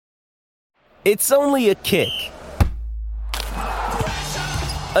It's only a kick,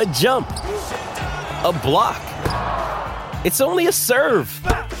 a jump, a block. It's only a serve.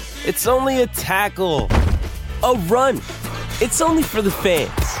 It's only a tackle, a run. It's only for the fans.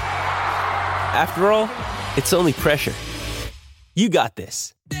 After all, it's only pressure. You got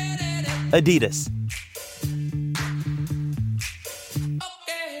this. Adidas.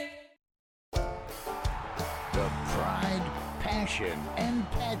 The pride, passion, and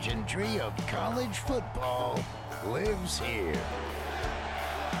pageantry of college football lives here.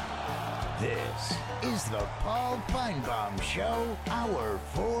 This is the Paul Feinbaum Show, Hour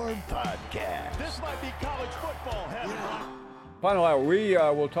 4 podcast. This might be college football heaven. Final hour, we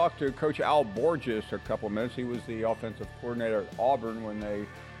will talk to Coach Al Borges for a couple of minutes. He was the offensive coordinator at Auburn when they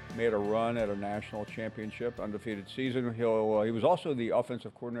made a run at a national championship, undefeated season. He was also the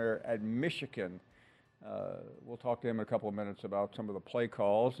offensive coordinator at Michigan. We'll talk to him in a couple of minutes about some of the play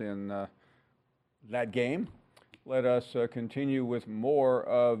calls in that game. Let us continue with more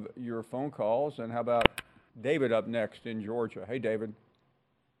of your phone calls. And how about David up next in Georgia? Hey, David.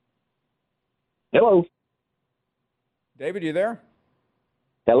 Hello. David, you there?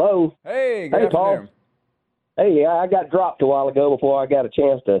 Hello. Hey, good afternoon. Paul. Hey, I got dropped a while ago before I got a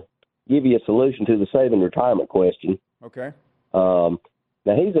chance to give you a solution to the Saban retirement question. Okay. Now,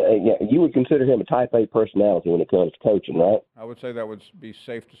 you would consider him a type A personality when it comes to coaching, right? I would say that would be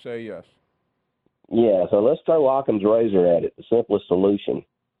safe to say yes. Yeah, so let's throw Occam's razor at it, the simplest solution.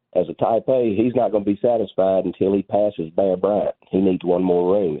 As a type A, he's not going to be satisfied until he passes Bear Bryant. He needs one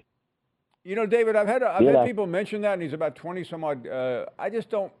more ring. You know, David, I've had people mention that, and he's about 20-some-odd. I just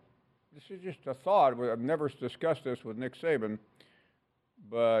don't – this is just a thought. I've never discussed this with Nick Saban,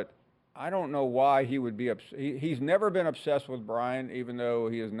 but I don't know why he would be – he's never been obsessed with Bryant, even though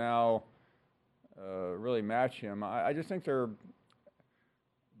he has now really matched him. I just think they're –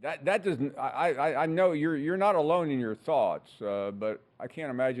 that doesn't – I know you're not alone in your thoughts, but I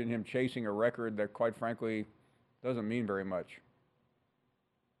can't imagine him chasing a record that, quite frankly, doesn't mean very much.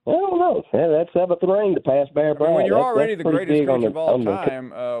 I don't know. That's seventh ring to pass Bear Bryant. When you're already the greatest coach of all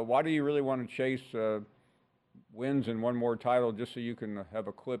time, why do you really want to chase wins and one more title just so you can have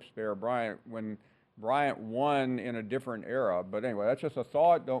eclipsed Bear Bryant when Bryant won in a different era? But anyway, that's just a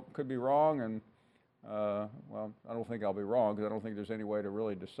thought. Could be wrong, and well, I don't think I'll be wrong because I don't think there's any way to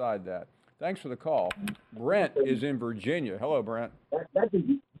really decide that. Thanks for the call. Brent is in Virginia. Hello, Brent.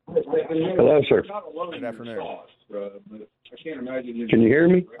 Hello, sir. Good afternoon. Can you hear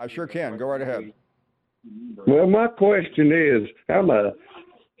me? I sure can. Go right ahead. Well, my question is, I'm a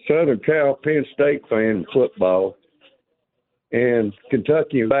Southern Cal Penn State fan in football and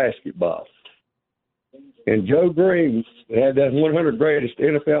Kentucky in basketball. And Joe Green had that 100 greatest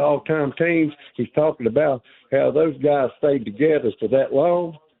NFL all-time teams. He's talking about how those guys stayed together for that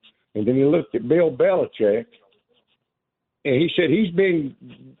long. And then he looked at Bill Belichick, and he said he's been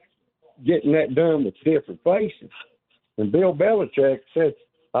getting that done with different faces. And Bill Belichick said,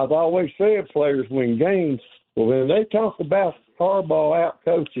 I've always said players win games. Well, when they talk about Harbaugh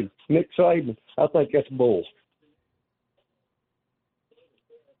out-coaching Nick Saban, I think that's bull.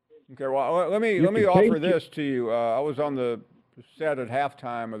 Okay, well, let me offer this to you. I was on the set at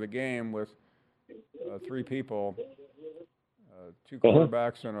halftime of the game with three people, two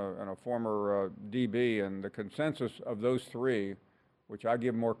quarterbacks and a former DB, and the consensus of those three, which I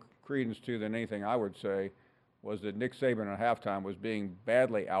give more credence to than anything I would say, was that Nick Saban at halftime was being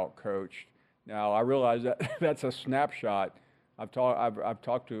badly outcoached. Now, I realize that that's a snapshot. I've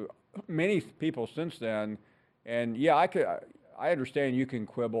talked to many people since then, and yeah, I understand you can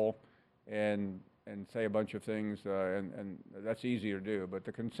quibble and say a bunch of things, and that's easy to do. But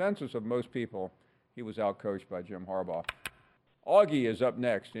the consensus of most people, he was outcoached by Jim Harbaugh. Augie is up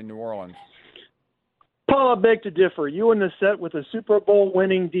next in New Orleans. Paul, I beg to differ. You in the set with a Super Bowl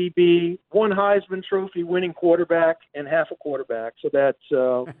winning DB, one Heisman Trophy winning quarterback, and half a quarterback. So that's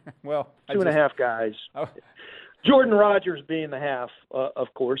well, two and a half guys. Oh. Jordan Rodgers being the half,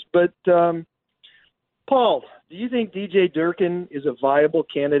 of course. But, Paul, do you think DJ Durkin is a viable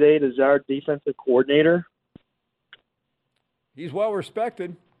candidate as our defensive coordinator? He's well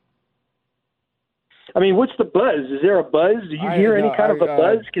respected. I mean, what's the buzz? Is there a buzz? Do you hear any kind of a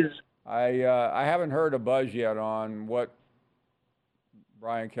buzz? Because I haven't heard a buzz yet on what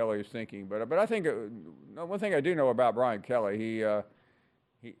Brian Kelly is thinking, but I think one thing I do know about Brian Kelly,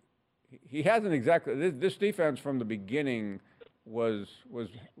 he hasn't exactly this defense from the beginning was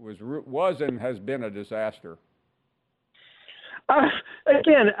and has been a disaster.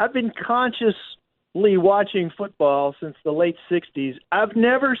 Again, I've been consciously watching football since the late 60s. I've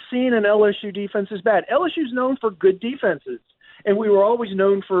never seen an LSU defense as bad. LSU's known for good defenses, and we were always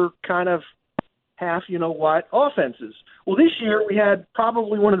known for kind of half you-know-what offenses. Well, this year we had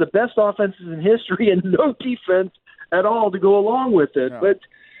probably one of the best offenses in history and no defense at all to go along with it. Yeah. But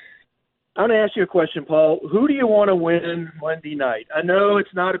I'm going to ask you a question, Paul. Who do you want to win Monday night? I know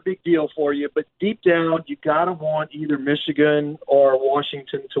it's not a big deal for you, but deep down you got to want either Michigan or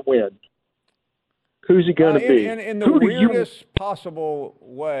Washington to win. Who's it going to be? In the weirdest possible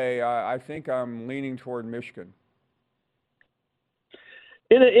way, I think I'm leaning toward Michigan.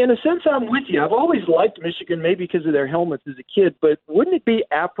 In a sense, I'm with you. I've always liked Michigan, maybe because of their helmets as a kid, but wouldn't it be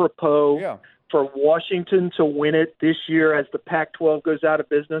apropos for Washington to win it this year as the Pac-12 goes out of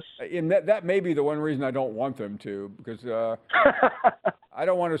business? And that may be the one reason I don't want them to, because I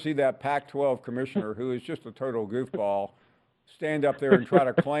don't want to see that Pac-12 commissioner, who is just a total goofball, stand up there and try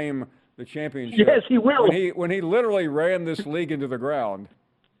to claim the championship. Yes, he will. When he literally ran this league into the ground.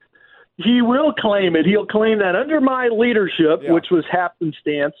 He will claim it. He'll claim that under my leadership, which was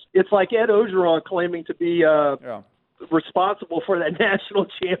happenstance. It's like Ed Ogeron claiming to be responsible for that national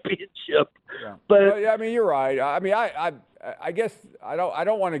championship. Yeah. But I mean, you're right. I mean, I guess I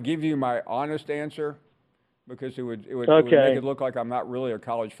don't want to give you my honest answer, because it would make it look like I'm not really a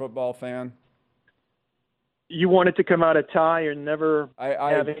college football fan. You want it to come out a tie or never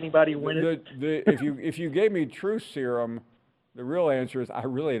have anybody win it? If you gave me truth serum, the real answer is I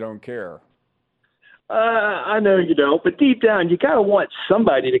really don't care. I know you don't, but deep down, you got to want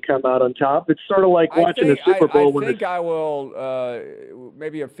somebody to come out on top. It's sort of like watching a Super Bowl. I think I will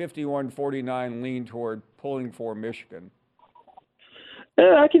maybe a 51-49 lean toward pulling for Michigan.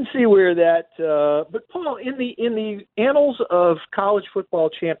 I can see where that. But Paul, in the annals of college football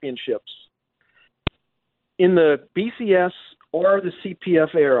championships, in the BCS or the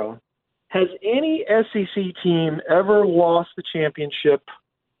CPF era, has any SEC team ever lost the championship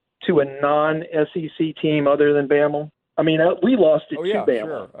to a non-SEC team other than Bama? I mean, we lost it to Bama.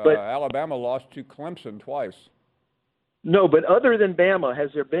 Sure. But Alabama lost to Clemson twice. No, but other than Bama,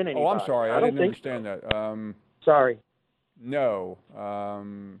 has there been any? Oh, I'm sorry. I didn't understand that. Sorry. No.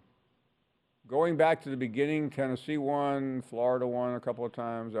 Going back to the beginning, Tennessee won, Florida won a couple of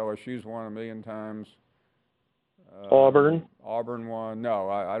times, LSU's won a million times. Auburn won. No,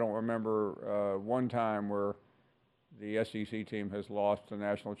 I don't remember one time where the SEC team has lost the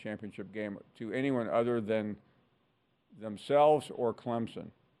national championship game to anyone other than themselves or Clemson.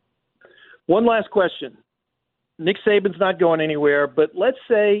 One last question. Nick Saban's not going anywhere, but let's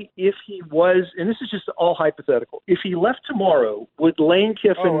say if he was, and this is just all hypothetical, if he left tomorrow, would Lane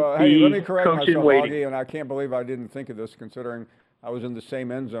Kiffin be let me correct coach in myself, waiting? Augie, and I can't believe I didn't think of this, considering I was in the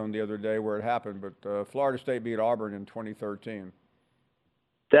same end zone the other day where it happened, but Florida State beat Auburn in 2013.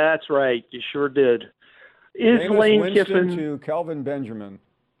 That's right. You sure did. Is Jameis Lane Winston Kiffin to Kelvin Benjamin,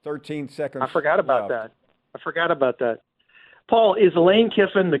 13 seconds I forgot about left. that. Paul, is Lane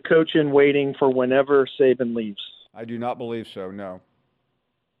Kiffin the coach in waiting for whenever Saban leaves? I do not believe so, no.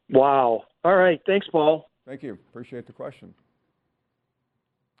 Wow. All right. Thanks, Paul. Thank you. Appreciate the question.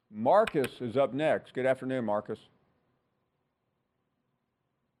 Marcus is up next. Good afternoon, Marcus.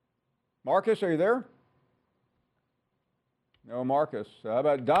 Marcus, are you there? No, Marcus. How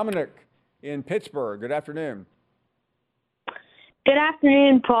about Dominic in Pittsburgh? Good afternoon. Good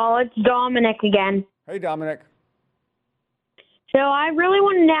afternoon, Paul. It's Dominic again. Hey, Dominic. So I really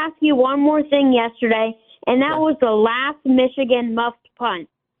wanted to ask you one more thing yesterday, and that was the last Michigan muffed punt.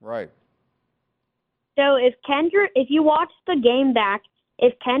 Right. So if you watched the game back,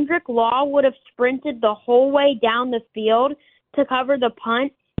 if Kendrick Law would have sprinted the whole way down the field to cover the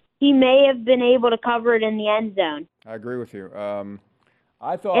punt, he may have been able to cover it in the end zone. I agree with you.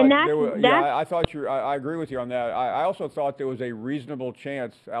 I thought I agree with you on that. I also thought there was a reasonable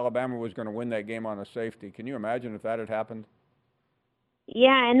chance Alabama was going to win that game on a safety. Can you imagine if that had happened?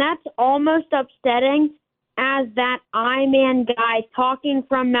 Yeah, and that's almost upsetting as that I-Man guy talking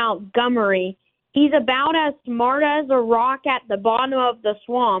from Montgomery. He's about as smart as a rock at the bottom of the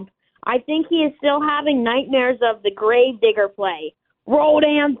swamp. I think he is still having nightmares of the Gravedigger play. Roll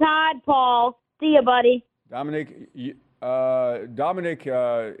damn tide, Paul. See ya, buddy. Dominic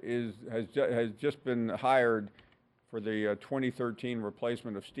has just been hired for the 2013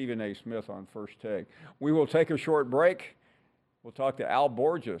 replacement of Stephen A. Smith on First Take. We will take a short break. We'll talk to Al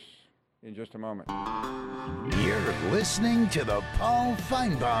Borges in just a moment. You're listening to the Paul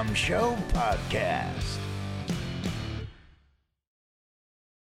Feinbaum Show podcast.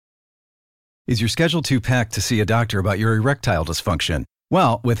 Is your schedule too packed to see a doctor about your erectile dysfunction?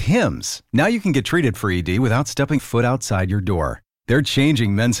 Well, with HIMS, now you can get treated for ED without stepping foot outside your door. They're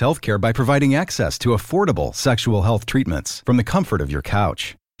changing men's healthcare by providing access to affordable sexual health treatments from the comfort of your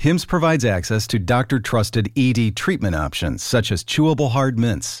couch. HIMS provides access to doctor-trusted ED treatment options such as chewable hard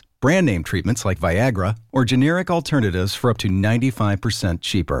mints, brand name treatments like Viagra, or generic alternatives for up to 95%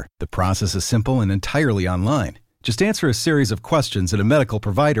 cheaper. The process is simple and entirely online. Just answer a series of questions and a medical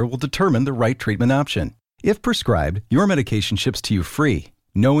provider will determine the right treatment option. If prescribed, your medication ships to you free.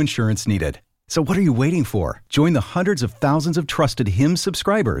 No insurance needed. So what are you waiting for? Join the hundreds of thousands of trusted Hims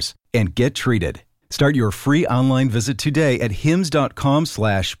subscribers and get treated. Start your free online visit today at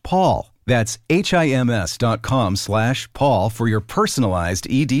hims.com/Paul. That's HIMS.com/Paul for your personalized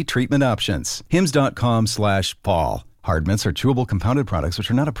ED treatment options. hims.com/Paul. Hard mints are chewable compounded products which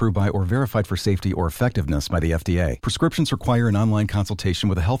are not approved by or verified for safety or effectiveness by the FDA. Prescriptions require an online consultation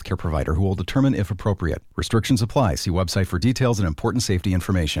with a healthcare provider who will determine if appropriate. Restrictions apply. See website for details and important safety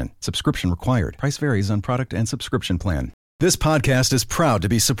information. Subscription required. Price varies on product and subscription plan. This podcast is proud to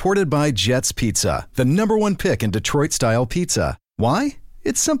be supported by Jets Pizza, the #1 pick in Detroit-style pizza. Why?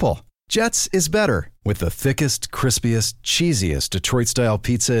 It's simple. Jets is better. With the thickest, crispiest, cheesiest Detroit-style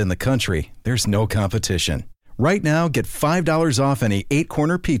pizza in the country, there's no competition. Right now, get $5 off any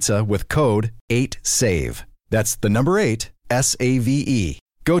 8-corner pizza with code 8SAVE. That's the number 8, SAVE.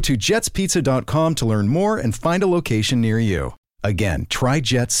 Go to jetspizza.com to learn more and find a location near you. Again, try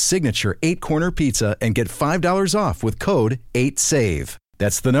Jet's signature 8-corner pizza and get $5 off with code 8SAVE.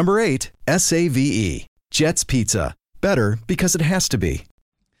 That's the number 8, SAVE. Jet's Pizza. Better because it has to be.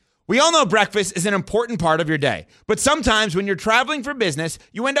 We all know breakfast is an important part of your day, but sometimes when you're traveling for business,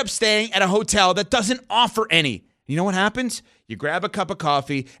 you end up staying at a hotel that doesn't offer any. You know what happens? You grab a cup of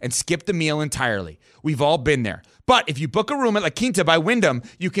coffee and skip the meal entirely. We've all been there. But if you book a room at La Quinta by Wyndham,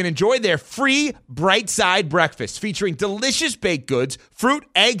 you can enjoy their free Bright Side breakfast featuring delicious baked goods, fruit,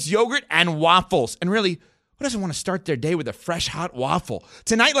 eggs, yogurt, and waffles. And really, who doesn't want to start their day with a fresh hot waffle?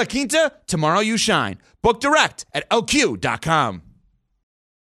 Tonight, La Quinta, tomorrow you shine. Book direct at lq.com.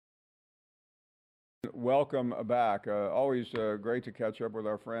 Welcome back. Always great to catch up with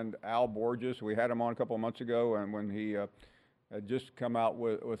our friend Al Borges. We had him on a couple of months ago, and when he had just come out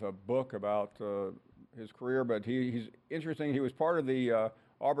with a book about his career, but he's interesting. He was part of the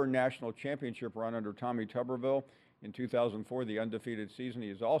Auburn National Championship run under Tommy Tuberville in 2004, the undefeated season. He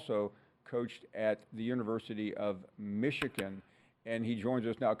is also coached at the University of Michigan, and he joins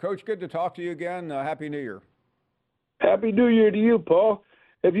us now. Coach, good to talk to you again. Happy New Year. Happy New Year to you, Paul.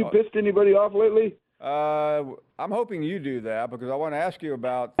 Have you pissed anybody off lately? I'm hoping you do that because I want to ask you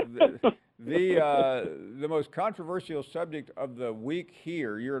about the most controversial subject of the week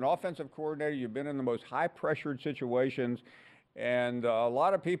here. You're an offensive coordinator. You've been in the most high-pressured situations, and a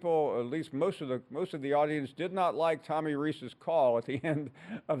lot of people, at least most of the audience, did not like Tommy Rees's call at the end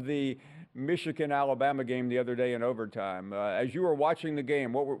of the Michigan-Alabama game the other day in overtime. As you were watching the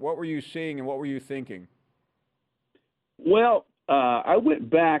game, what were you seeing and what were you thinking? Well, I went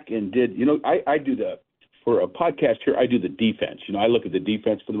back and did, I do for a podcast here, I do the defense. I look at the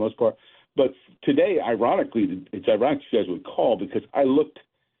defense for the most part. But today, ironically, it's ironic you guys would call because I looked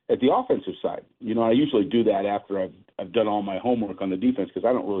at the offensive side. I usually do that after I've done all my homework on the defense because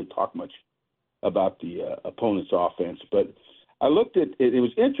I don't really talk much about the opponent's offense. But I looked at it. It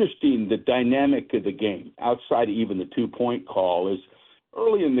was interesting, the dynamic of the game outside of even the 2-point call is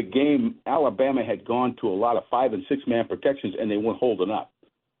early in the game, Alabama had gone to a lot of 5- and 6-man protections, and they weren't holding up.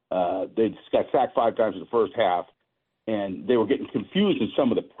 They just got sacked 5 times in the first half, and they were getting confused in some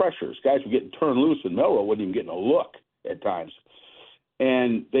of the pressures. Guys were getting turned loose, and Melrose wasn't even getting a look at times.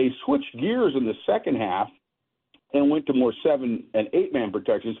 And they switched gears in the second half and went to more 7- and 8-man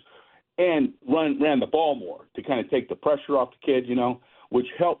protections and ran the ball more to kind of take the pressure off the kid,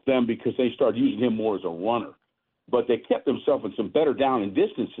 which helped them because they started using him more as a runner. But they kept themselves in some better down and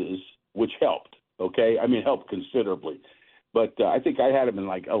distances, which helped, okay? Helped considerably. But I think I had them in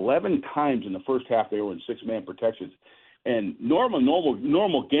like 11 times in the first half they were in 6-man protections. And normal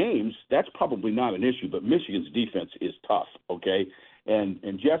games, that's probably not an issue, but Michigan's defense is tough, okay? And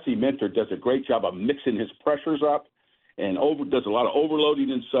Jesse Minter does a great job of mixing his pressures up and does a lot of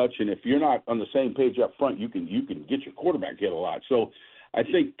overloading and such. And if you're not on the same page up front, you can get your quarterback hit a lot. So I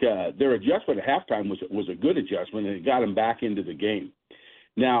think their adjustment at halftime was a good adjustment, and it got them back into the game.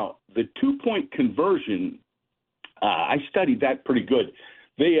 Now, the 2-point conversion, I studied that pretty good.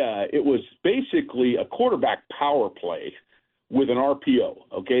 It was basically a quarterback power play with an RPO,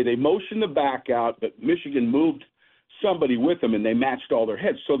 okay? They motioned the back out, but Michigan moved somebody with them, and they matched all their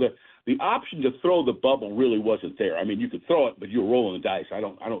heads. So the option to throw the bubble really wasn't there. You could throw it, but you were rolling the dice. I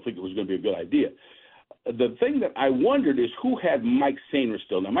don't think it was going to be a good idea. The thing that I wondered is who had Mike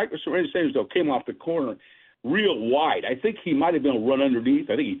Sainristil. Now, Mike Sainristil came off the corner real wide. I think he might have been able to run underneath.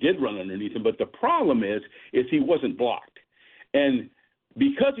 I think he did run underneath him. But the problem is he wasn't blocked. And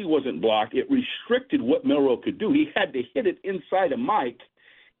because he wasn't blocked, it restricted what Melrose could do. He had to hit it inside of Mike,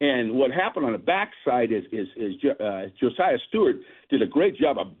 And what happened on the backside is Josiah Stewart did a great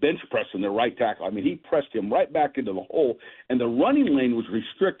job of bench pressing the right tackle. I mean, he pressed him right back into the hole, and the running lane was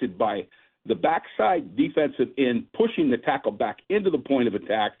restricted by the backside defensive end pushing the tackle back into the point of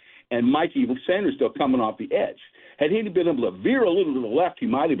attack, and Mikey Sanders still coming off the edge. Had he been able to veer a little to the left, he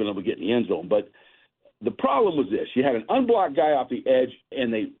might have been able to get in the end zone. But the problem was this. You had an unblocked guy off the edge,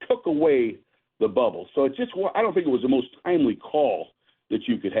 and they took away the bubble. So I don't think it was the most timely call that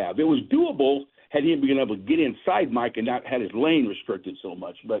you could have. It was doable had he been able to get inside Mike and not had his lane restricted so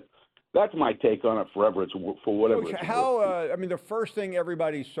much. But that's my take on it forever. It's for whatever Coach, it's I mean, the first thing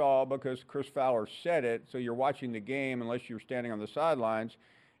everybody saw, because Chris Fowler said it, so you're watching the game unless you're standing on the sidelines,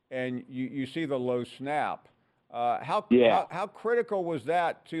 and you see the low snap. How critical was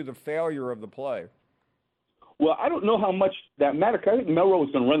that to the failure of the play? Well, I don't know how much that mattered. I think Melrose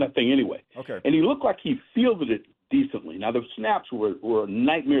was going to run that thing anyway. Okay. And he looked like he fielded it decently. Now, the snaps were a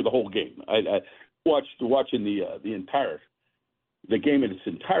nightmare the whole game. I watching the game in its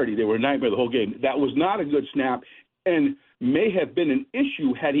entirety. They were a nightmare the whole game. That was not a good snap and may have been an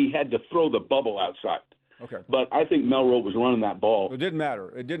issue had he had to throw the bubble outside. Okay. But I think Melrose was running that ball. It didn't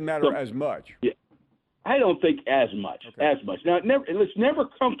matter. It didn't matter as much. Yeah. I don't think as much. Okay. Now, it's never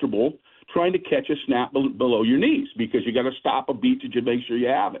comfortable trying to catch a snap below your knees because you got to stop a beat to make sure you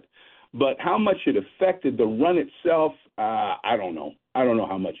have it. But how much it affected the run itself, I don't know. I don't know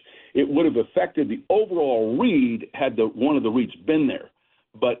how much. It would have affected the overall read had one of the reads been there.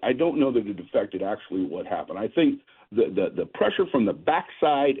 But I don't know that it affected actually what happened. I think the pressure from the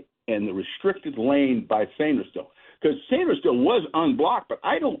backside and the restricted lane by Sanderstill, because Sanderstill was unblocked, but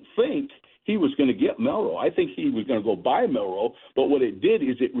I don't think he was going to get Melrose. I think he was going to go by Melrose, but what it did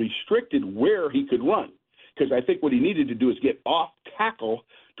is it restricted where he could run. Because I think what he needed to do is get off tackle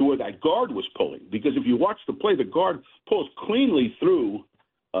to where that guard was pulling. Because if you watch the play, the guard pulls cleanly through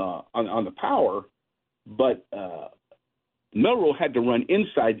on the power, but Melrose had to run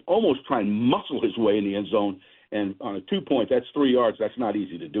inside, almost try and muscle his way in the end zone. And on a 2-point, that's 3 yards. That's not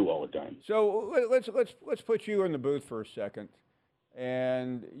easy to do all the time. So let's put you in the booth for a second.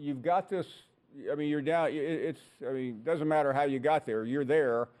 And you've got this. I mean, you're down. It doesn't matter how you got there. You're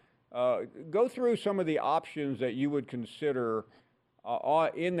there. Go through some of the options that you would consider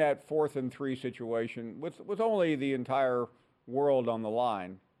in that 4th and 3 situation with only the entire world on the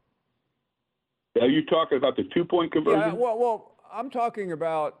line. Are you talking about the 2-point conversion? Yeah. Well, I'm talking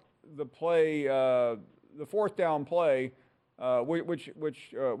about the play, the 4th down play, which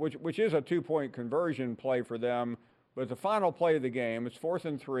is a 2-point conversion play for them. But the final play of the game, it's 4th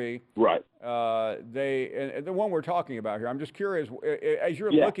and 3. Right. And the one we're talking about here. I'm just curious, as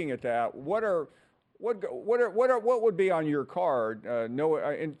you're looking at that, what would be on your card? I'm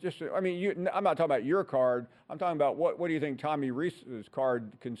not talking about your card. I'm talking about what do you think Tommy Reese's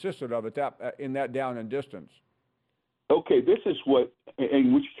card consisted of in that down and distance? Okay, this is what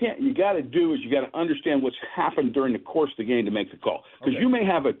you got to do is you got to understand what's happened during the course of the game to make the call, because you may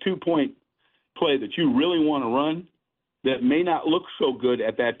have a 2-point play that you really want to run that may not look so good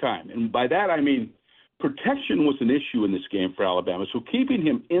at that time. And by that, I mean protection was an issue in this game for Alabama. So keeping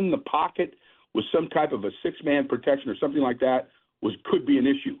him in the pocket with some type of a 6-man protection or something like that could be an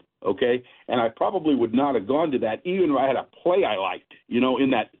issue, okay? And I probably would not have gone to that even if I had a play I liked, in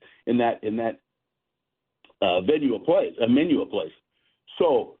that menu of plays.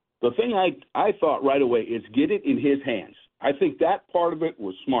 So the thing I thought right away is get it in his hands. I think that part of it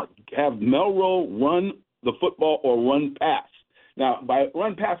was smart. Have Melrose run the football or run pass. Now, by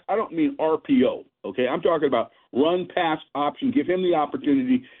run pass, I don't mean RPO, okay? I'm talking about run pass option. Give him the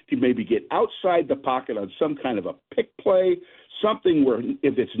opportunity to maybe get outside the pocket on some kind of a pick play, something where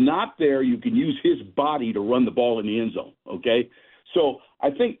if it's not there, you can use his body to run the ball in the end zone, okay? So I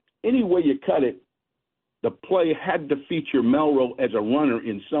think any way you cut it, the play had to feature Melrose as a runner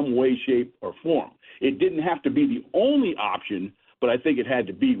in some way, shape, or form. It didn't have to be the only option, but I think it had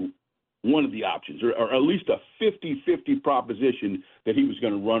to be one of the options, or at least a 50-50 proposition that he was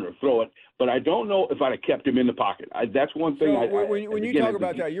going to run or throw it. But I don't know if I'd have kept him in the pocket. That's one thing. So when you talk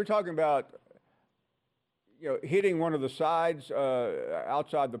about that, you're talking about hitting one of the sides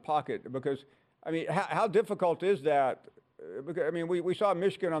outside the pocket, because, I mean, how difficult is that? Because, I mean, we saw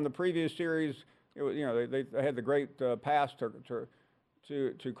Michigan on the previous series. They had the great pass to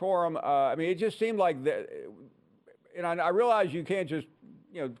Corum. I mean, it just seemed like that. And I realize you can't just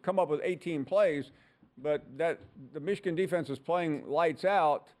come up with 18 plays, but that the Michigan defense is playing lights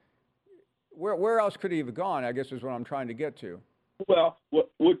out. Where else could he have gone, I guess, is what I'm trying to get to. Well, what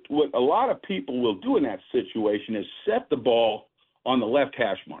a lot of people will do in that situation is set the ball on the left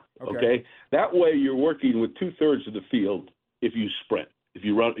hash mark, okay? That way you're working with 2/3 of the field if you sprint. if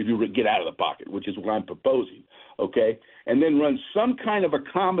you get out of the pocket, which is what I'm proposing, okay? And then run some kind of a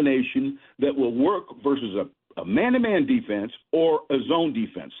combination that will work versus a man-to-man defense or a zone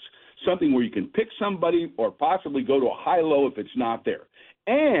defense, something where you can pick somebody or possibly go to a high-low if it's not there.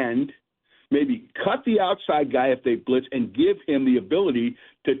 And maybe cut the outside guy if they blitz and give him the ability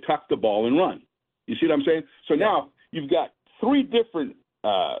to tuck the ball and run. You see what I'm saying? So now you've got three different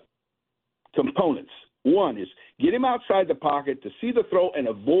components. One is get him outside the pocket to see the throw and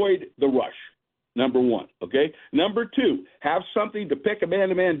avoid the rush, number one, okay? Number two, have something to pick a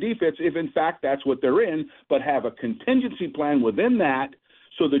man-to-man defense if, in fact, that's what they're in, but have a contingency plan within that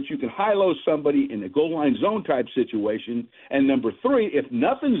so that you can high-low somebody in a goal line zone type situation. And number three, if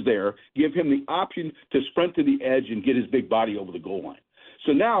nothing's there, give him the option to sprint to the edge and get his big body over the goal line.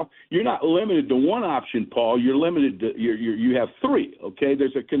 So now you're not limited to one option, Paul. You're limited to you have three. Okay,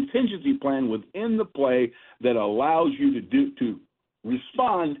 there's a contingency plan within the play that allows you to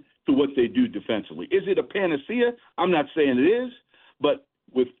respond to what they do defensively. Is it a panacea? I'm not saying it is, but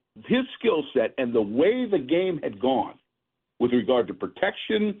with his skill set and the way the game had gone, with regard to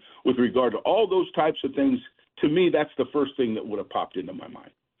protection, with regard to all those types of things, to me that's the first thing that would have popped into my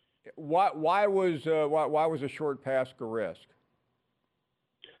mind. Why was a short pass a risk?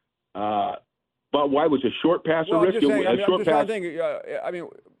 But why was a short pass a risk? I mean,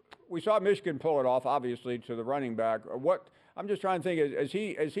 we saw Michigan pull it off, obviously, to the running back. What I'm just trying to think as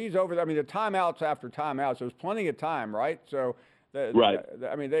he's over there. I mean, the timeouts after timeouts. There's plenty of time, right? So,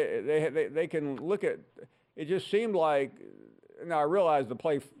 I mean, they can look at. It just seemed like. Now I realize the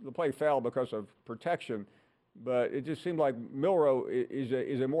play failed because of protection, but it just seemed like Milroe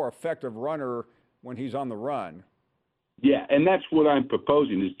is a more effective runner when he's on the run. Yeah, and that's what I'm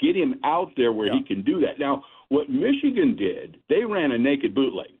proposing is get him out there where he can do that. Now, what Michigan did, they ran a naked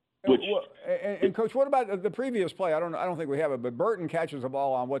bootleg. Which and Coach, what about the previous play? I don't think we have it, but Burton catches the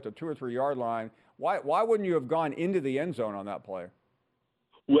ball on the 2 or 3 yard line. Why wouldn't you have gone into the end zone on that play?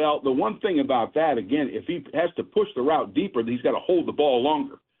 Well, the one thing about that, again, if he has to push the route deeper, he's got to hold the ball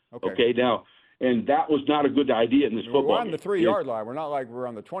longer. Okay, now. And that was not a good idea in this football game. We're on the 3 yard line. We're not like we're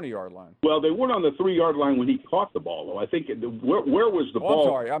on the 20 yard line. Well, they weren't on the 3 yard line when he caught the ball, though. I think where was the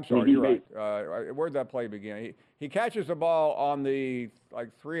ball? I'm sorry. You're right. Where'd that play begin? He catches the ball on the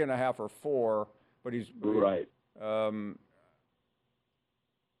 3.5 or 4, but he's right.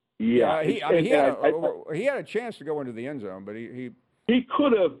 He had a chance to go into the end zone, but he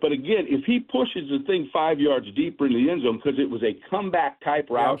could have, but again, if he pushes the thing 5 yards deeper in the end zone because it was a comeback type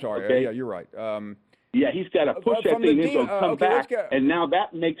route. I'm sorry. Okay? Yeah, you're right. He's got to push that thing in the end zone, come back, and now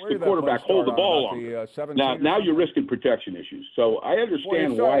that makes the quarterback hold the ball longer. Now you're risking protection issues. So I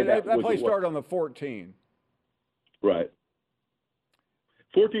understand why that play started on the 14. Right.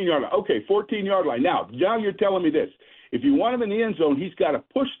 14-yard line. Okay, 14-yard line. Now you're telling me this. If you want him in the end zone, he's got to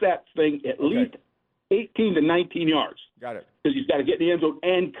push that thing at least 18 to 19 yards. Got it. Because he's got to get in the end zone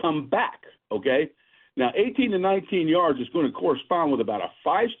and come back, okay? Now, 18 to 19 yards is going to correspond with about a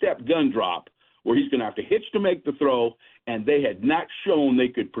 5-step gun drop where he's going to have to hitch to make the throw, and they had not shown they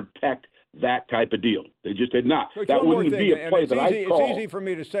could protect that type of deal. They just had not. Coach, that wouldn't be a play that I called. It's easy for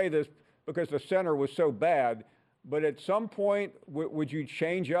me to say this because the center was so bad, but at some point, would you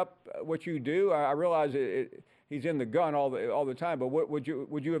change up what you do? I realize he's in the gun all the time, but would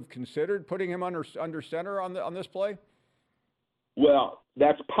you have considered putting him under center on this play? Well,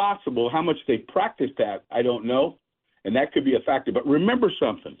 that's possible. How much they practiced that, I don't know, and that could be a factor. But remember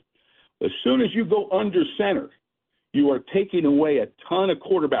something. As soon as you go under center, you are taking away a ton of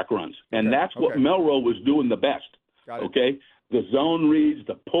quarterback runs, and that's what Milroe was doing the best. Okay? The zone reads,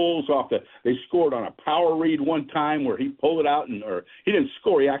 the pulls off they scored on a power read one time where he pulled it out, or he didn't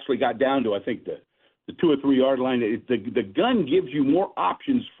score. He actually got down to, I think, the 2 or 3 yard line. The gun gives you more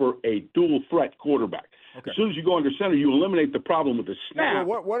options for a dual threat quarterback. As soon as you go under center, you eliminate the problem with the snap.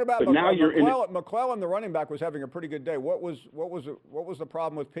 What about McClellan? The running back was having a pretty good day. What was the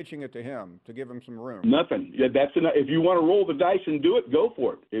problem with pitching it to him to give him some room? Nothing. Yeah, that's enough. If you want to roll the dice and do it, go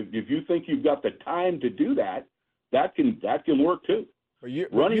for it. If you think you've got the time to do that, that can work too.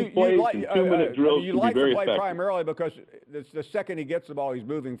 Running plays and 2-minute drills can be very effective. You like the play primarily because the second he gets the ball, he's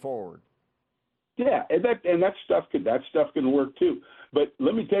moving forward. Yeah, and that stuff can work too. But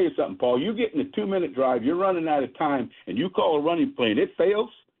let me tell you something, Paul. You get in a 2-minute drive, you're running out of time, and you call a running play and it fails,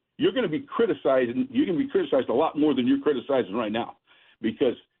 you're going to be criticized. You're going to be criticized a lot more than you're criticizing right now,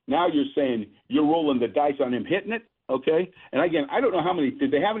 because now you're saying you're rolling the dice on him hitting it. Okay. And again, I don't know how many. Did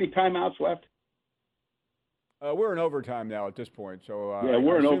they have any timeouts left? We're in overtime now at this point. So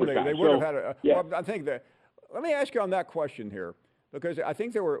we're in overtime. They would have had a. Yeah. Well, I think that. Let me ask you on that question here, because I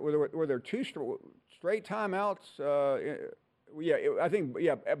think there were there 2 straight timeouts I think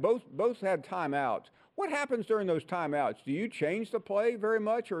both had timeouts. What happens during those timeouts? Do you change the play very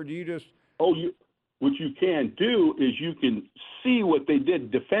much, or do you just? What you can do is you can see what they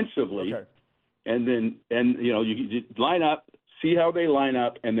did defensively, and you line up, see how they line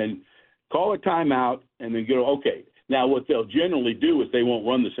up, and then call a timeout, and then go, okay. Now, what they'll generally do is they won't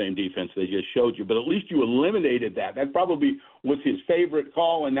run the same defense they just showed you, but at least you eliminated that. That probably was his favorite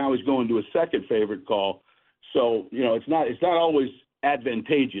call, and now he's going to a second favorite call. So, it's not always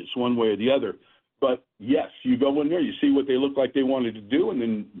advantageous one way or the other. But, yes, you go in there, you see what they look like they wanted to do, and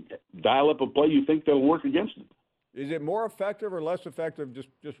then dial up a play you think that'll work against them. Is it more effective or less effective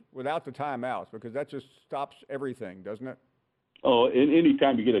just without the timeouts? Because that just stops everything, doesn't it? Oh, any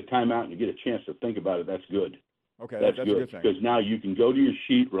time you get a timeout and you get a chance to think about it, that's good. Okay, that's good, a good thing. Because now you can go to your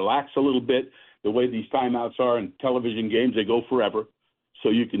sheet, relax a little bit. The way these timeouts are in television games, they go forever. So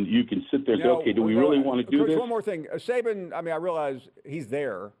you can sit there and say, okay, do we really want to do Coach, this? One more thing. Saban, I realize he's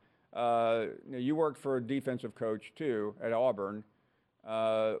there. You worked for a defensive coach, too, at Auburn.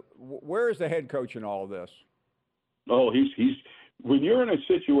 Where is the head coach in all of this? Oh, he's when you're in a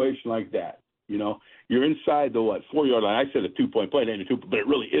situation like that, you're inside the 4-yard line. I said a 2-point play, but it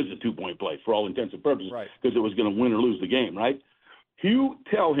really is a 2-point play for all intents and purposes, because it was going to win or lose the game, right? You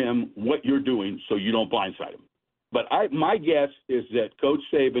tell him what you're doing so you don't blindside him. But my guess is that Coach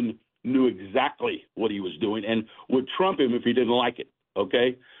Saban knew exactly what he was doing and would trump him if he didn't like it,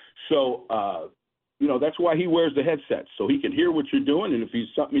 okay? So, that's why he wears the headset, so he can hear what you're doing, and if he's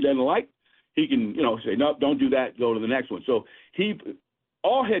something he doesn't like, he can, say, no, don't do that, go to the next one. So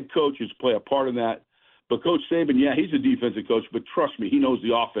all head coaches play a part in that. But Coach Saban, he's a defensive coach, but trust me, he knows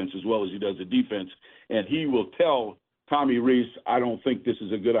the offense as well as he does the defense, and he will tell Tommy Rees, I don't think this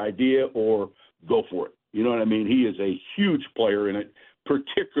is a good idea, or go for it. You know what I mean? He is a huge player in it,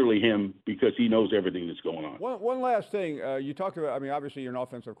 particularly him, because he knows everything that's going on. One last thing. You talked about, obviously you're an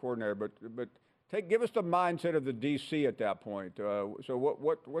offensive coordinator, but give us the mindset of the DC at that point. So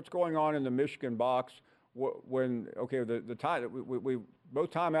what's going on in the Michigan box the time we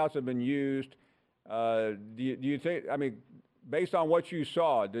both timeouts have been used. Do you think, based on what you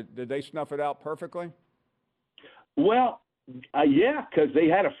saw, did they snuff it out perfectly? Well, because they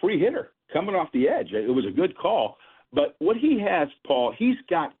had a free hitter coming off the edge. It was a good call. But what he has, Paul, he's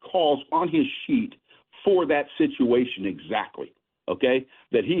got calls on his sheet for that situation exactly, okay,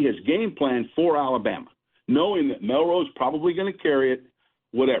 that he has game planned for Alabama, knowing that Melrose probably going to carry it,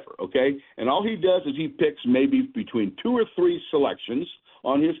 whatever, okay? And all he does is he picks maybe between 2 or 3 selections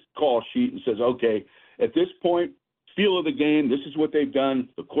on his call sheet and says, okay, at this point, feel of the game, this is what they've done.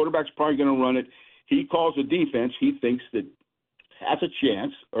 The quarterback's probably going to run it. He calls a defense he thinks that has a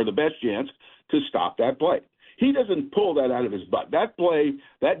chance or the best chance to stop that play. He doesn't pull that out of his butt. That play,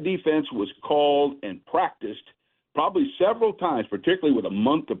 that defense was called and practiced probably several times, particularly with a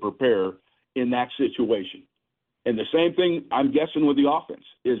month to prepare in that situation. And the same thing, I'm guessing, with the offense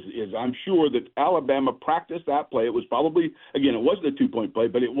is I'm sure that Alabama practiced that play. It was probably, again, it wasn't a 2-point play,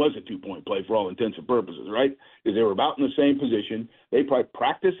 but it was a 2-point play for all intents and purposes, right? Because they were about in the same position. They probably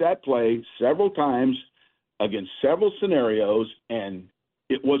practiced that play several times against several scenarios, and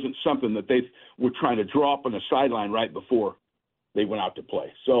it wasn't something that they were trying to draw up on the sideline right before they went out to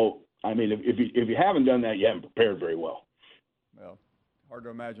play. So, if you haven't done that, you haven't prepared very well. Well, hard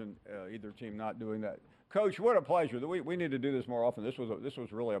to imagine either team not doing that. Coach, what a pleasure. We need to do this more often. This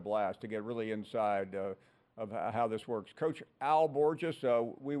was really a blast to get really inside of how this works. Coach Al Borges,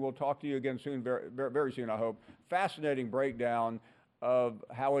 we will talk to you again soon, very, very soon, I hope. Fascinating breakdown of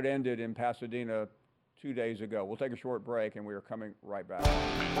how it ended in Pasadena 2 days ago. We'll take a short break, and we are coming right back.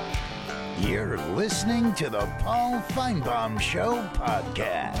 You're listening to the Paul Feinbaum Show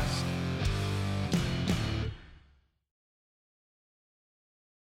podcast.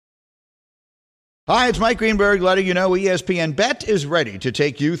 Hi, it's Mike Greenberg letting you know ESPN Bet is ready to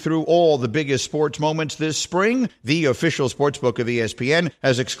take you through all the biggest sports moments this spring. The official sportsbook of ESPN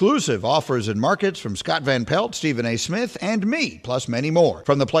has exclusive offers and markets from Scott Van Pelt, Stephen A. Smith, and me, plus many more.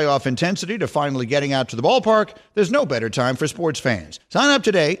 From the playoff intensity to finally getting out to the ballpark, there's no better time for sports fans. Sign up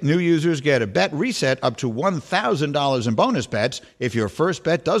today. New users get a bet reset up to $1,000 in bonus bets if your first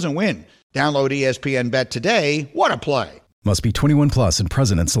bet doesn't win. Download ESPN Bet today. What a play. Must be 21 plus and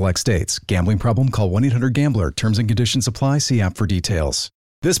present in select states. Gambling problem? Call 1-800-GAMBLER. Terms and conditions apply. See app for details.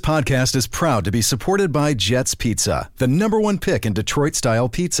 This podcast is proud to be supported by Jets Pizza, the #1 pick in Detroit-style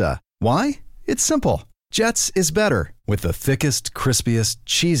pizza. Why? It's simple. Jets is better. With the thickest, crispiest,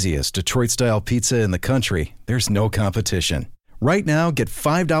 cheesiest Detroit-style pizza in the country, there's no competition. Right now, get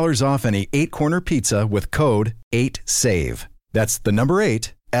 $5 off any 8-corner pizza with code 8SAVE. That's the number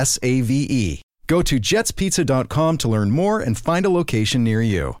 8, SAVE. Go to jetspizza.com to learn more and find a location near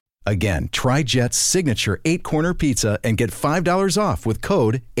you. Again, try Jet's signature 8-corner pizza and get $5 off with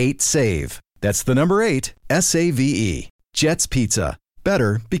code 8SAVE. That's the number 8, SAVE. Jet's Pizza.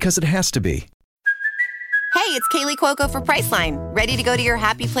 Better because it has to be. Hey, it's Kaylee Cuoco for Priceline. Ready to go to your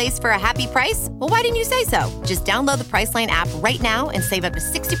happy place for a happy price? Well, why didn't you say so? Just download the Priceline app right now and save up to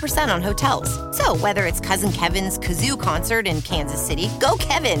 60% on hotels. So whether it's Cousin Kevin's Kazoo Concert in Kansas City, go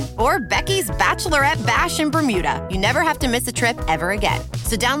Kevin, or Becky's Bachelorette Bash in Bermuda, you never have to miss a trip ever again.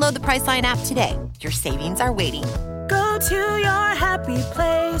 So download the Priceline app today. Your savings are waiting. Go to your happy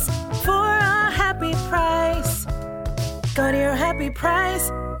place for a happy price. Go to your happy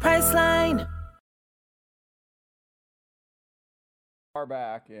price, Priceline. Are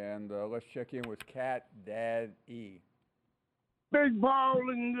back, and let's check in with Cat Dad E. Big Paul,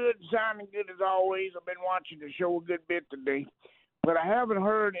 looking good, sounding good as always. I've been watching the show a good bit today, but I haven't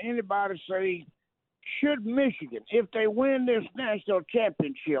heard anybody say, should Michigan, if they win this national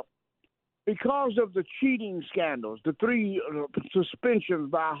championship, because of the cheating scandals, the 3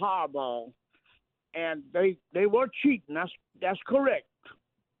 suspensions by Harbaugh, and they were cheating, that's correct.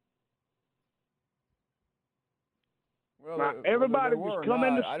 Well, now, everybody was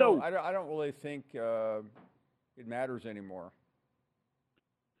coming to Stoke. I don't really think it matters anymore.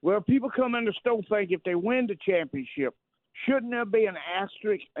 Well, people come into Stoke think if they win the championship, shouldn't there be an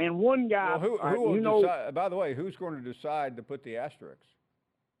asterisk? And one guy, well, who will decide? By the way, who's going to decide to put the asterisks?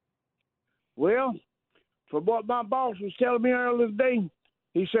 Well, from what my boss was telling me earlier today,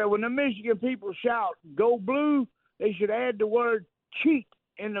 he said when the Michigan people shout "Go Blue," they should add the word "cheat"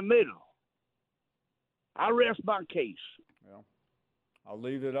 in the middle. I rest my case. Well, I'll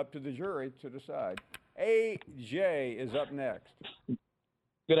leave it up to the jury to decide. AJ is up next.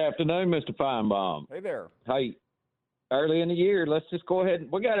 Good afternoon, Mr. Feinbaum. Hey there. Hey, early in the year, let's just go ahead.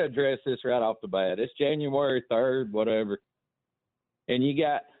 We got to address this right off the bat. It's January 3rd, whatever. And you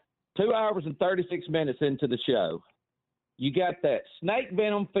got 2 hours and 36 minutes into the show. You got that snake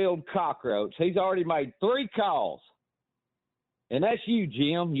venom-filled cockroach. He's already made 3 calls. And that's you,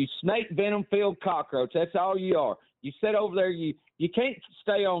 Jim. You snake venom-filled cockroach. That's all you are. You sit over there. You can't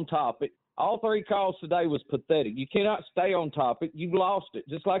stay on topic. All 3 calls today was pathetic. You cannot stay on topic. You've lost it,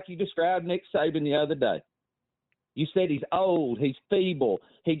 just like you described Nick Saban the other day. You said he's old. He's feeble.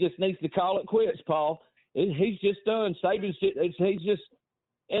 He just needs to call it quits, Paul. He's just done. Saban's he's just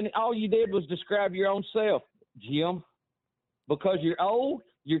 – and all you did was describe your own self, Jim, because you're old,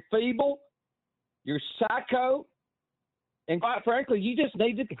 you're feeble, you're psycho. And quite frankly, you just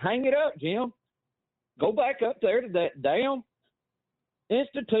need to hang it up, Jim. Go back up there to that damn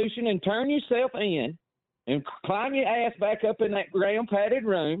institution and turn yourself in and climb your ass back up in that ground-padded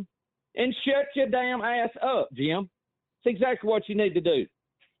room and shut your damn ass up, Jim. That's exactly what you need to do.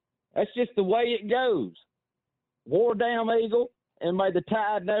 That's just the way it goes. War damn eagle, and may the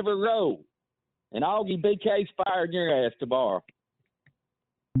tide never roll. And Augie BK's firing your ass tomorrow.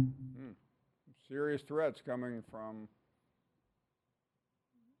 Serious threats coming from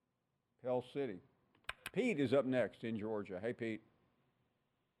Pell City. Pete is up next in Georgia. Hey, Pete.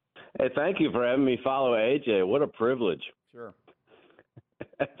 Hey, thank you for having me follow AJ. What a privilege. Sure.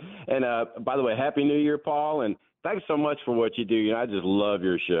 And by the way, Happy New Year, Paul, and thanks so much for what you do. You know, I just love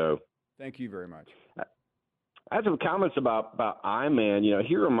your show. Thank you very much. I have some comments about I-Man. You know,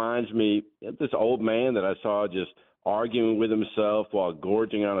 he reminds me of this old man that I saw just arguing with himself while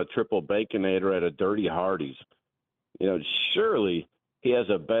gorging on a triple Baconator at a Dirty Hardee's. You know, surely he has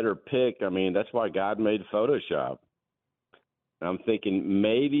a better pick. I mean, that's why God made Photoshop. I'm thinking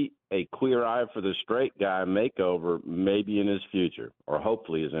maybe a Queer Eye for the Straight Guy makeover may be in his future, or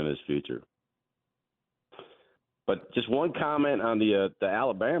hopefully is in his future. But just one comment on the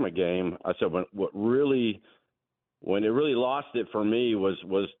Alabama game. I said when it really lost it for me was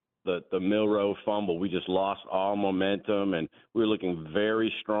the Milroe fumble. We just lost all momentum, and we were looking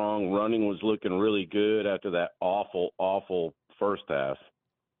very strong. Running was looking really good after that awful first half.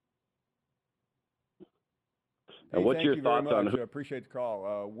 And what's your thoughts on? I appreciate the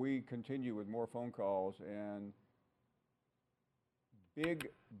call. We continue with more phone calls, and Big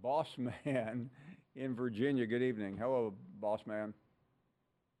Boss Man in Virginia. Good evening. Hello, Boss Man.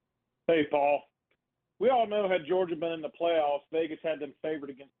 Hey, Paul. We all know had Georgia been in the playoffs, Vegas had them favored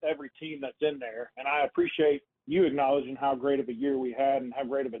against every team that's in there. And I appreciate you acknowledging how great of a year we had and how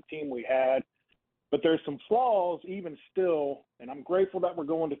great of a team we had. But there's some flaws even still, and I'm grateful that we're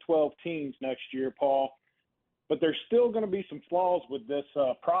going to 12 teams next year, Paul. But there's still going to be some flaws with this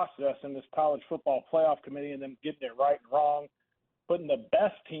process in this college football playoff committee and them getting it right and wrong, putting the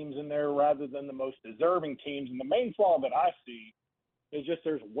best teams in there rather than the most deserving teams. And the main flaw that I see is just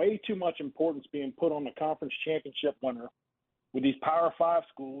there's way too much importance being put on the conference championship winner with these Power 5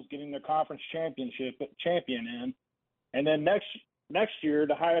 schools getting their conference champion in. And then next year,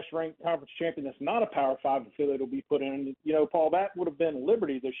 the highest-ranked conference champion that's not a Power 5 affiliate will be put in. You know, Paul, that would have been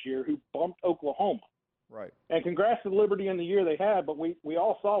Liberty this year, who bumped Oklahoma. Right. And congrats to Liberty in the year they had, but we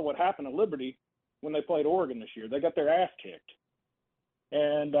all saw what happened to Liberty when they played Oregon this year. They got their ass kicked.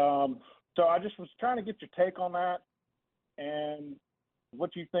 And so I just was trying to get your take on that and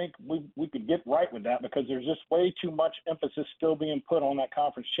what you think we could get right with that, because there's just way too much emphasis still being put on that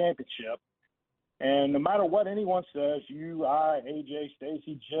conference championship. And no matter what anyone says, you, I, AJ,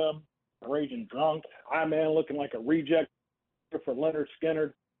 Stacy, Jim, Raging Drunk, I-Man looking like a reject for Leonard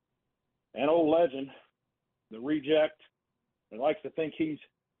Skinner, and old legend, the reject, that likes to think he's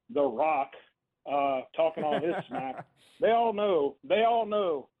the Rock, talking all his smack. They all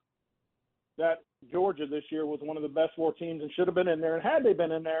know that Georgia this year was one of the best 4 teams and should have been in there. And had they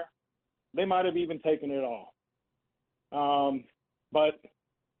been in there, they might have even taken it all. But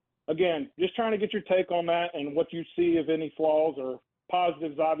again, just trying to get your take on that and what you see of any flaws or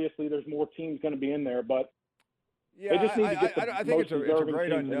positives. Obviously, there's more teams going to be in there, but yeah, they just need to get the I think it's a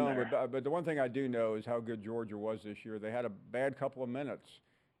great teams unknown. But the one thing I do know is how good Georgia was this year. They had a bad couple of minutes,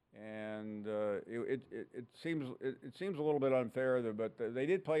 and it seems a little bit unfair, but they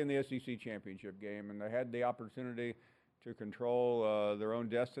did play in the SEC championship game, and they had the opportunity to control their own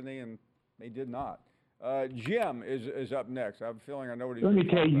destiny, and they did not. Jim is up next. I have a feeling I know what he's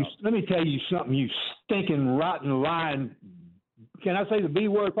Let me tell you something, you stinking, rotten, lying. Can I say the B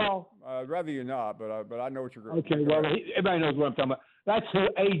word, Paul? I'd rather you not, but I know what you're going to Okay, well, everybody knows what I'm talking about. That's who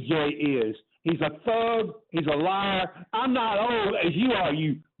AJ is. He's a thug. He's a liar. I'm not old as you are,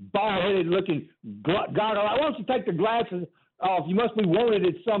 you bald-headed looking goggle. Why don't you take the glasses off? You must be wanted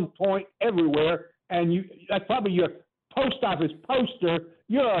at some point everywhere, and that's probably your post office poster.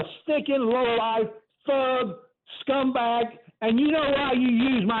 You're a stinking, low-life, thug, scumbag, and you know why you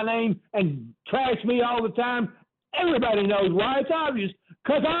use my name and trash me all the time? Everybody knows why. It's obvious.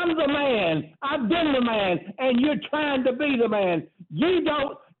 Because I'm the man. I've been the man, and you're trying to be the man. You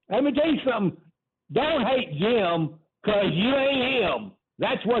don't. Let me tell you something. Don't hate Jim, because you ain't him.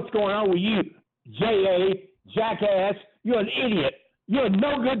 That's what's going on with you, J.A., jackass. You're an idiot. You're a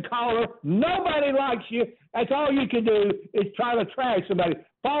no-good caller. Nobody likes you. That's all you can do is try to trash somebody.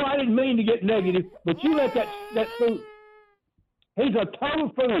 Paul, I didn't mean to get negative, but you let that fool. He's a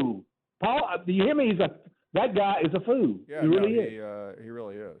total fool. Paul, do you hear me? That guy is a fool. Yeah, he really is. He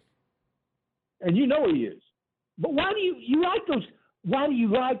really is. And you know he is. But why do you like those? Why do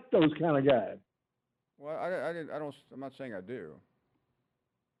you like those kind of guys? Well, I'm not saying I do.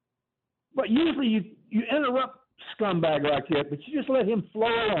 But usually you interrupt scumbag like that, but you just let him flow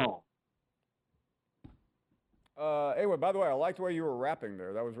along. Anyway, by the way, I liked the way you were rapping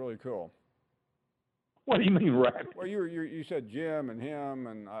there. That was really cool. What do you mean rap? Well, you said Jim and him,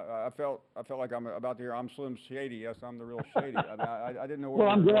 and I felt like I'm about to hear I'm Slim Shady. Yes, I'm the real Shady. I didn't know. Well,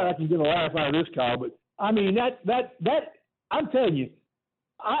 I'm glad I can get a laugh out of this call, but I mean that I'm telling you,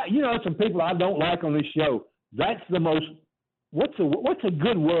 some people I don't like on this show. That's the most. What's a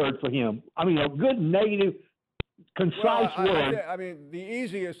good word for him? I mean, a good negative, concise word. I mean, the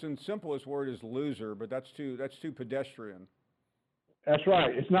easiest and simplest word is loser, but that's too pedestrian. That's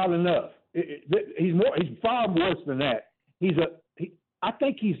right. It's not enough. He's far worse than that. I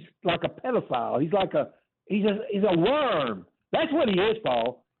think he's like a pedophile. He's a worm. That's what he is,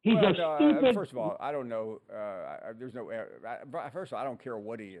 Paul. He's stupid. First of all, I don't know. There's no. First of all, I don't care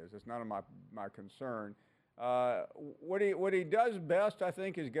what he is. It's none of my concern. What he does best, I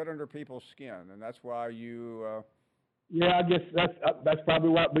think, is get under people's skin, and that's why you. Yeah, I guess that's probably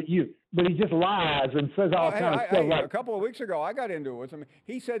right. But he just lies and says all kinds of stuff. Like a couple of weeks ago, I got into it with him.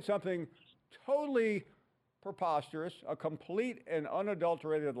 He said something totally preposterous, a complete and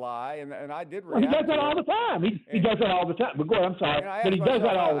unadulterated lie, and I did react. He does that all the time. He does that all the time. But go ahead, I'm sorry, but he does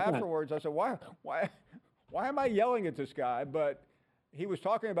that all the time. Afterwards, I said, why am I yelling at this guy? But he was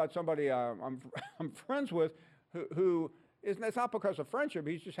talking about somebody I'm friends with, who is. It's not because of friendship.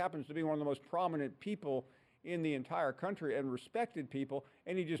 He just happens to be one of the most prominent people in the entire country and respected people,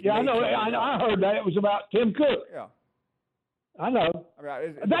 and he just I know. I heard that it was about Tim Cook. Yeah, I know. I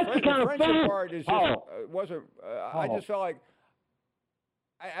mean, that's the kind of friendship part is just wasn't. I just felt like,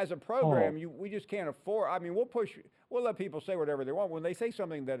 as a program, we just can't afford. I mean, we'll let people say whatever they want. When they say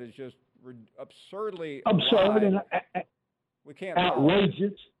something that is just absurdly absurd and we can't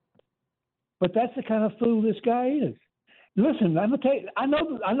outrageous. But that's the kind of fool this guy is. Listen, I'm gonna tell you. I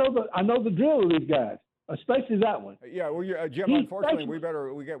know the drill of these guys. Especially that one. Yeah, well, Jim. Unfortunately, we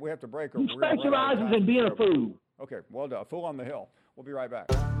have to break. He specializes in being a fool. Okay, well done. Fool on the hill. We'll be right back.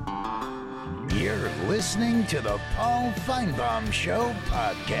 You're listening to the Paul Feinbaum Show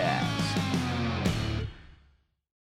podcast.